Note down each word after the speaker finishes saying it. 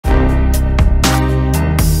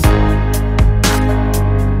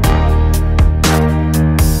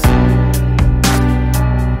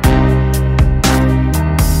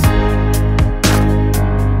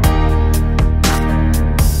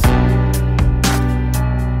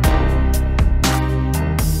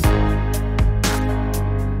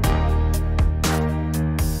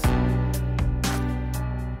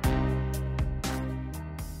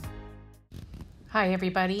Hi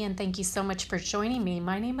everybody, and thank you so much for joining me.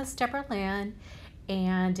 My name is Debra,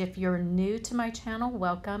 and if you're new to my channel,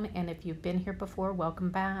 welcome, and if you've been here before,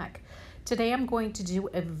 welcome back. Today I'm going to do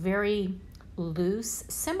a very loose,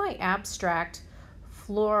 semi-abstract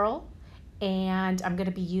floral, and I'm going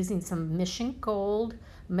to be using some Mission Gold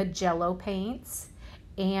Mijello paints,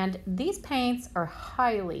 and these paints are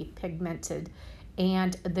highly pigmented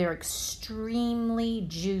and they're extremely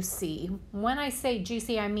juicy. When I say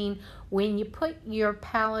juicy, I mean when you put your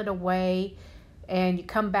palette away and you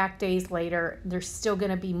come back days later, they're still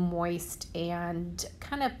going to be moist and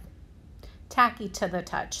kind of tacky to the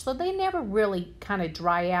touch. So they never really kind of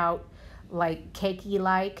dry out like cakey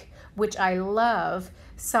like, which I love.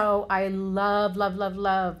 So I love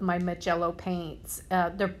my Mijello paints.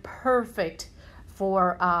 They're perfect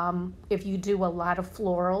for if you do a lot of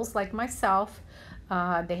florals like myself.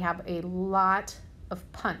 They have a lot of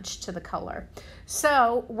punch to the color.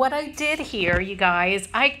 So what I did here, you guys,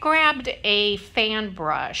 I grabbed a fan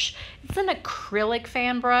brush. It's an acrylic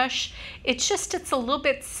fan brush. It's a little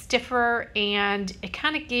bit stiffer, and it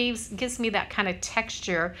kind of gives me that kind of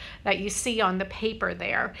texture that you see on the paper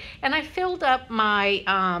there. And I filled up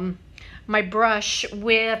my my brush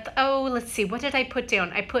with, let's see, what did I put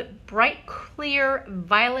down? I put bright clear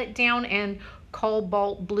violet down and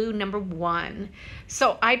cobalt blue #1.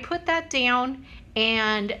 So I put that down,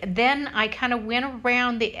 and then I kind of went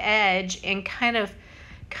around the edge and kind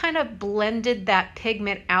of blended that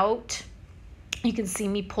pigment out. You can see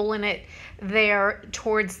me pulling it there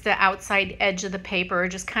towards the outside edge of the paper,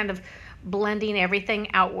 just kind of blending everything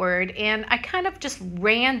outward. And I kind of just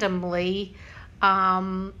randomly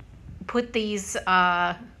put these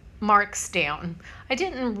marks down. I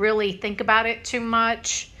didn't really think about it too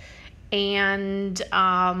much. And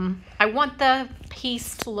I want the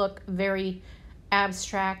piece to look very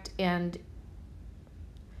abstract, and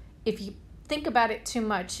if you think about it too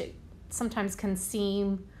much, it sometimes can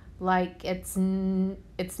seem like it's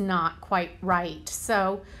not quite right.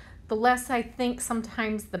 So the less I think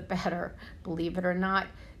sometimes the better, believe it or not.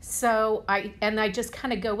 So I just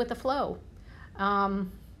kind of go with the flow,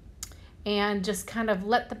 and just kind of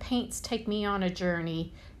let the paints take me on a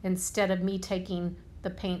journey instead of me taking the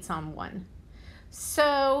paints on one.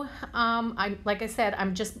 So like I said,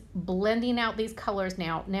 I'm just blending out these colors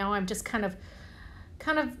now. Now I'm just kind of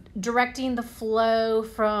directing the flow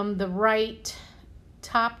from the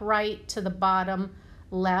top right to the bottom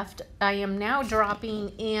left. I am now dropping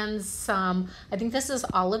in some, I think this is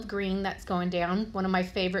olive green that's going down, one of my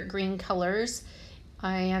favorite green colors,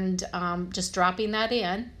 and just dropping that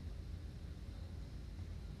in.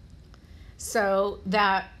 So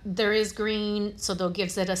that there is green, so that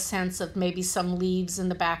gives it a sense of maybe some leaves in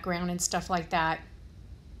the background and stuff like that.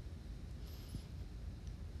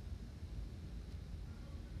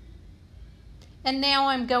 And now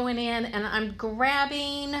I'm going in and I'm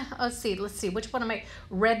grabbing, let's see, which one am I?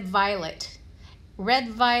 Red violet,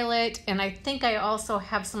 and I think I also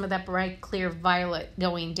have some of that bright clear violet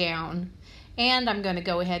going down. And I'm going to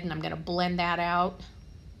go ahead and I'm going to blend that out.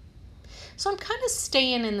 So I'm kind of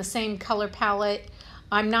staying in the same color palette.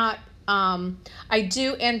 I'm not, I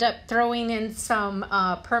do end up throwing in some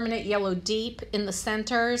permanent yellow deep in the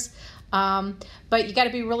centers, but you got to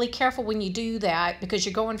be really careful when you do that, because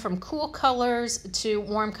you're going from cool colors to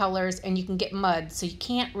warm colors and you can get mud. So you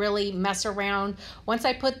can't really mess around. Once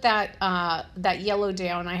I put that, that yellow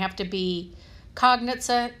down, I have to be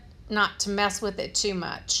cognizant not to mess with it too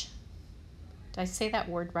much. Did I say that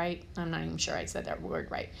word right? I'm not even sure I said that word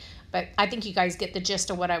right. But I think you guys get the gist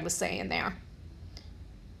of what I was saying there.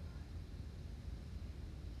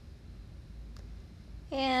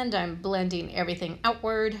 And I'm blending everything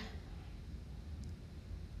outward.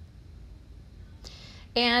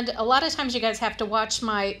 And a lot of times you guys have to watch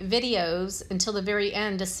my videos until the very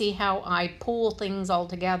end to see how I pull things all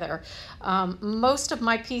together. Most of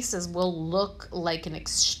my pieces will look like an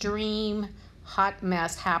extreme hot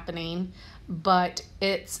mess happening, but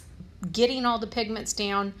it's getting all the pigments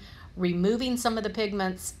down, removing some of the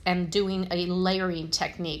pigments, and doing a layering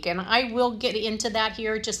technique. And I will get into that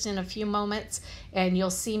here just in a few moments, and you'll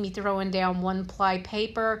see me throwing down 1-ply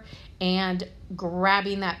paper and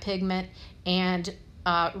grabbing that pigment and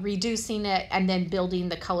reducing it and then building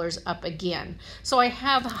the colors up again. So I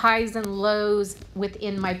have highs and lows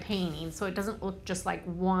within my painting, so it doesn't look just like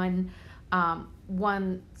one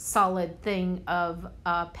solid thing of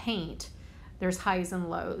paint. There's highs and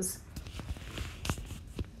lows.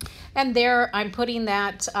 And there I'm putting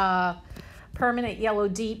that permanent yellow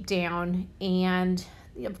deep down, and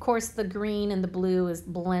of course the green and the blue is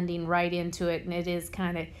blending right into it, and it is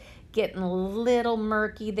kind of getting a little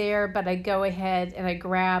murky there, but I go ahead and I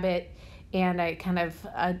grab it and I kind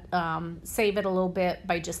of save it a little bit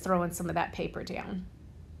by just throwing some of that paper down.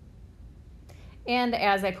 And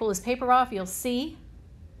as I pull this paper off, you'll see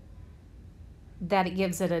that it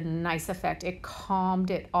gives it a nice effect. It calmed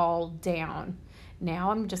it all down. Now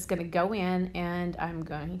I'm just going to go in and I'm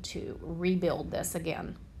going to rebuild this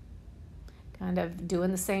again. Kind of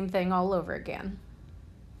doing the same thing all over again.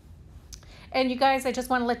 And you guys, I just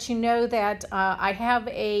want to let you know that I have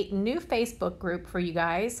a new Facebook group for you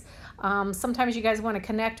guys. Sometimes you guys want to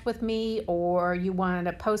connect with me, or you want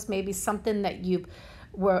to post maybe something that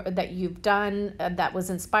you've done that was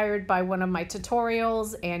inspired by one of my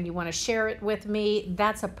tutorials and you want to share it with me.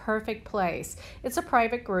 That's a perfect place. It's a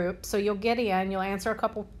private group, so you'll get in, you'll answer a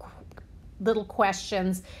couple little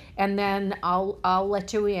questions, and then I'll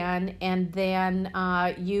let you in, and then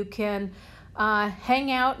you can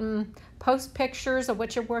hang out and post pictures of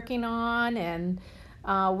what you're working on, and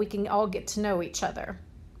we can all get to know each other.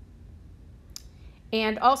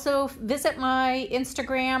 And also visit my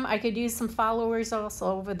Instagram. I could use some followers also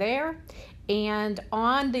over there. And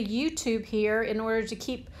on the YouTube here, in order to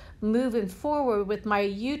keep moving forward with my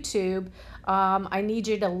YouTube, I need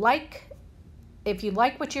you to like. If you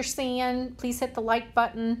like what you're seeing, please hit the like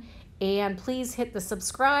button, and please hit the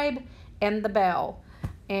subscribe and the bell.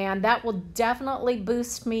 And that will definitely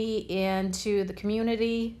boost me into the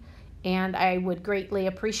community, and I would greatly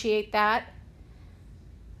appreciate that.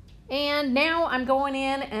 And now I'm going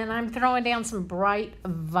in and I'm throwing down some bright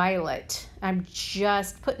violet. I'm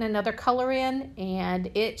just putting another color in, and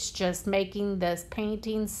it's just making this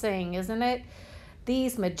painting sing, isn't it?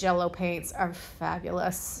 These Mijello paints are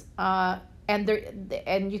fabulous.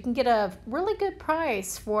 And you can get a really good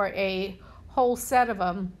price for a whole set of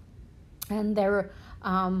them. And they're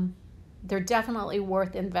definitely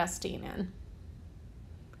worth investing in.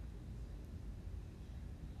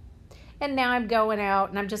 And now I'm going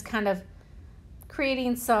out and I'm just kind of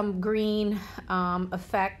creating some green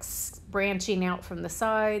effects branching out from the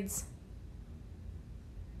sides.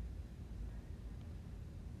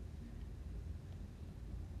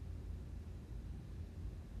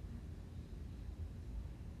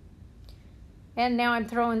 And now I'm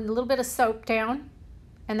throwing a little bit of soap down,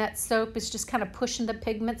 and that soap is just kind of pushing the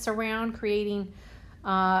pigments around, creating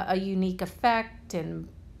a unique effect, and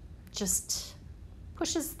just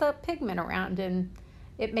pushes the pigment around, and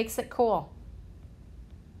it makes it cool.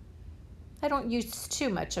 I don't use too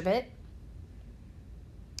much of it.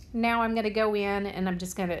 Now I'm going to go in and I'm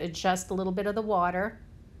just going to adjust a little bit of the water,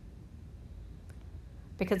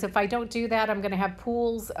 because if I don't do that, I'm going to have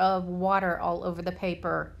pools of water all over the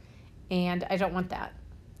paper, and I don't want that.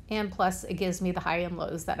 And plus, it gives me the high and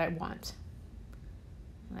lows that I want.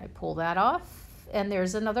 And I pull that off, and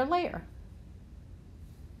there's another layer.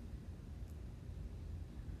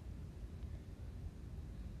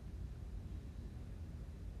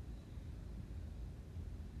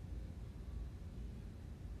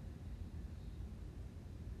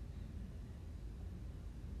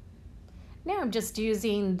 Now I'm just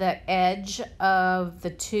using the edge of the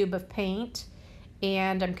tube of paint,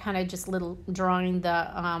 and I'm kind of just drawing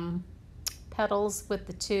the petals with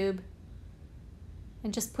the tube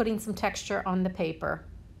and just putting some texture on the paper.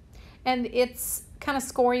 And it's kind of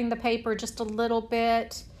scoring the paper just a little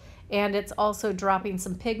bit, and it's also dropping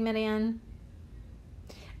some pigment in.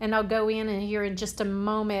 And I'll go in here in just a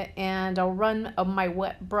moment, and I'll run my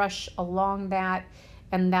wet brush along that,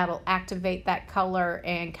 and that'll activate that color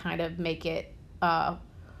and kind of make it,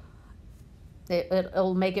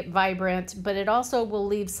 it'll make it vibrant, but it also will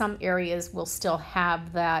leave some areas will still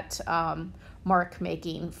have that mark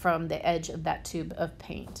making from the edge of that tube of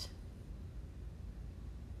paint.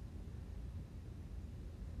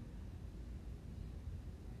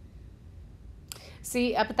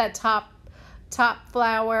 See, up at that top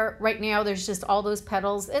flower right now, there's just all those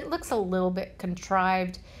petals. It looks a little bit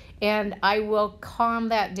contrived, and I will calm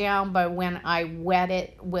that down by when I wet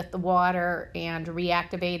it with the water and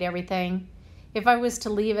reactivate everything. If I was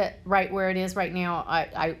to leave it right where it is right now,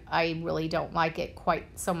 I really don't like it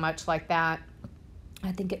quite so much like that.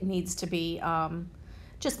 I think it needs to be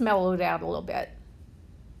just mellowed out a little bit.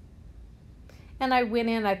 And I went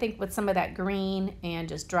in, I think, with some of that green and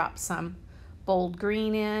just dropped some bold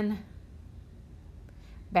green in.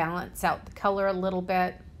 Balance out the color a little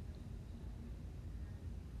bit.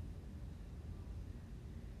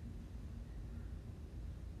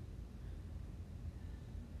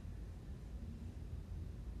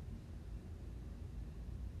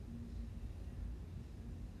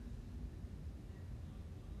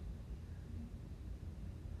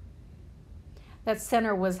 That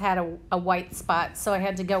center had a white spot, so I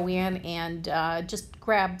had to go in and just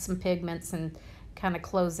grab some pigments and kind of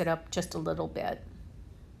close it up just a little bit.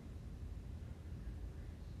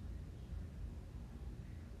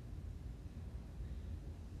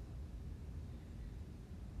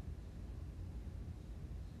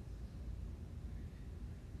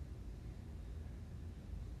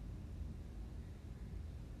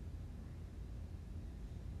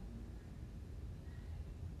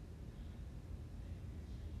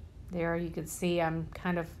 There you can see I'm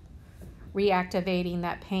kind of reactivating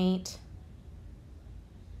that paint.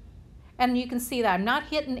 And you can see that I'm not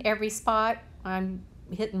hitting every spot. I'm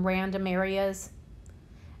hitting random areas.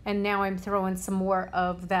 And now I'm throwing some more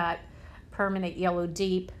of that permanent yellow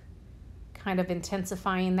deep, kind of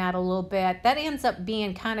intensifying that a little bit. That ends up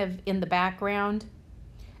being kind of in the background.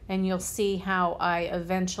 And you'll see how I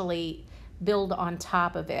eventually build on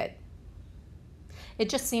top of it. It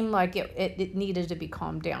just seemed like it needed to be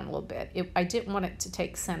calmed down a little bit. I didn't want it to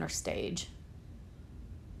take center stage.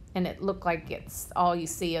 And it looked like it's all you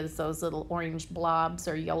see is those little orange blobs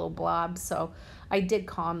or yellow blobs. So I did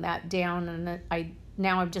calm that down, and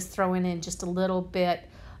now I'm just throwing in just a little bit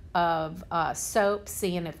of soap,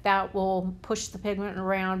 seeing if that will push the pigment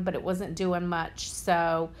around, but it wasn't doing much.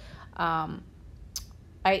 So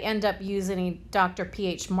I end up using Dr.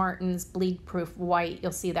 P.H. Martin's Bleed Proof White.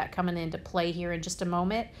 You'll see that coming into play here in just a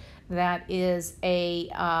moment. That is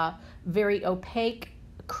a very opaque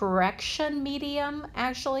correction medium,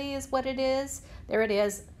 actually, is what it is. There it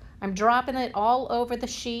is. I'm dropping it all over the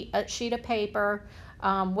sheet of paper.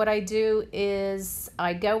 What I do is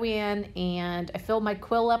I go in and I fill my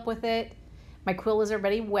quill up with it. My quill is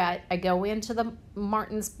already wet. I go into the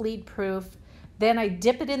Martin's Bleed Proof. Then I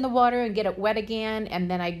dip it in the water and get it wet again, and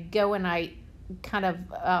then I go and I kind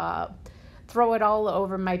of throw it all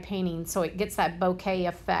over my painting so it gets that bokeh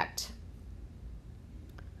effect.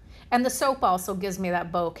 And the soap also gives me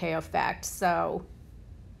that bokeh effect, so,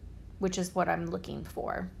 which is what I'm looking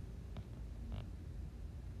for.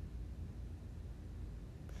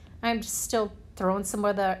 I'm just still throwing some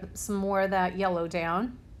more of that yellow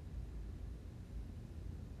down.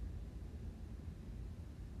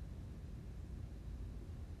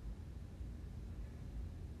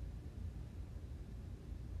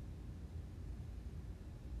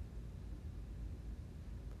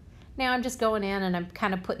 Now I'm just going in and I'm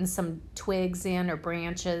kind of putting some twigs in, or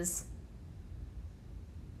branches,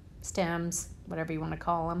 stems, whatever you want to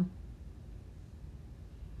call them.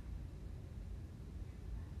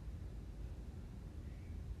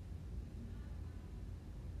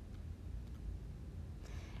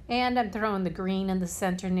 And I'm throwing the green in the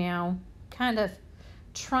center now, kind of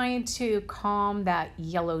trying to calm that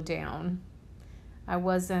yellow down. I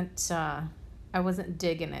wasn't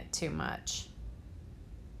digging it too much.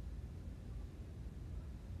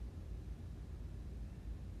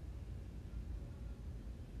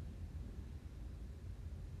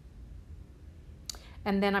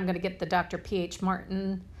 And then I'm going to get the Dr. P.H.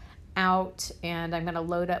 Martin out, and I'm going to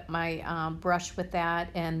load up my brush with that,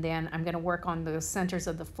 and then I'm going to work on the centers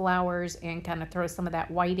of the flowers and kind of throw some of that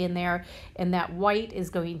white in there. And that white is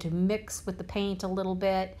going to mix with the paint a little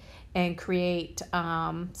bit and create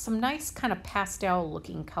some nice kind of pastel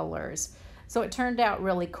looking colors. So it turned out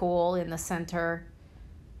really cool in the center,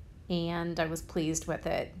 and I was pleased with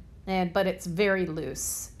it. But it's very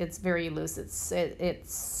loose. It's very loose.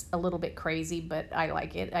 It's a little bit crazy, but I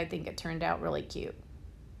like it. I think it turned out really cute.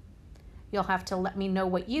 You'll have to let me know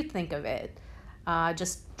what you think of it.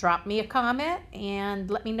 Just drop me a comment and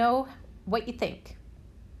let me know what you think.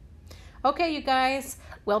 Okay, you guys.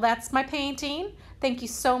 Well, that's my painting. Thank you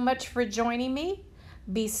so much for joining me.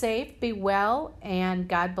 Be safe, be well, and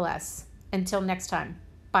God bless. Until next time.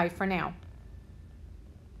 Bye for now.